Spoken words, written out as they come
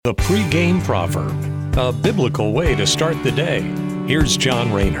The pregame proverb, a biblical way to start the day. Here's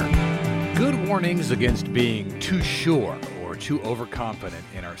John Rayner. Good warnings against being too sure or too overconfident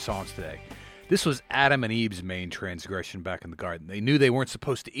in our Psalms today. This was Adam and Eve's main transgression back in the garden. They knew they weren't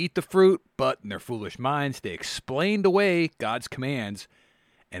supposed to eat the fruit, but in their foolish minds, they explained away God's commands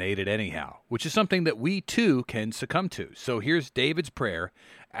and ate it anyhow, which is something that we too can succumb to. So here's David's prayer,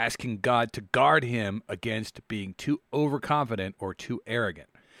 asking God to guard him against being too overconfident or too arrogant.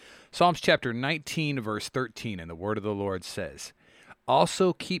 Psalms chapter 19, verse 13, and the word of the Lord says,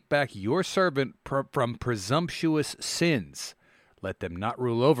 "Also keep back your servant from presumptuous sins. Let them not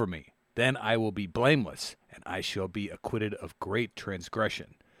rule over me. Then I will be blameless, and I shall be acquitted of great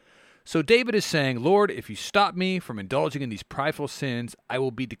transgression." So David is saying, Lord, if you stop me from indulging in these prideful sins, I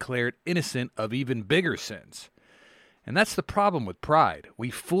will be declared innocent of even bigger sins. And that's the problem with pride. We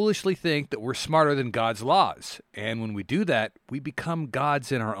foolishly think that we're smarter than God's laws. And when we do that, we become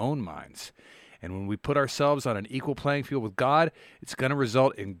gods in our own minds. And when we put ourselves on an equal playing field with God, it's going to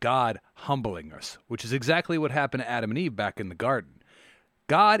result in God humbling us, which is exactly what happened to Adam and Eve back in the garden.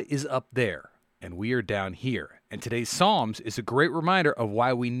 God is up there, and we are down here. And today's Psalms is a great reminder of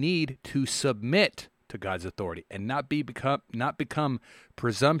why we need to submit to God's authority and not become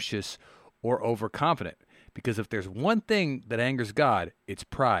presumptuous or overconfident. Because if there's one thing that angers God, it's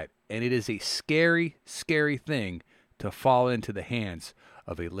pride. And it is a scary, scary thing to fall into the hands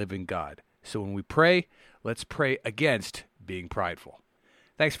of a living God. So when we pray, let's pray against being prideful.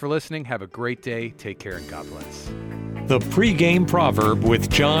 Thanks for listening. Have a great day. Take care and God bless. The pregame proverb with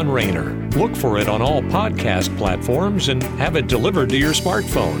John Rayner. Look for it on all podcast platforms and have it delivered to your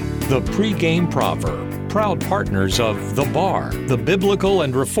smartphone. The pregame proverb. Proud partners of The Bar, the Biblical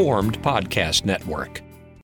and Reformed Podcast Network.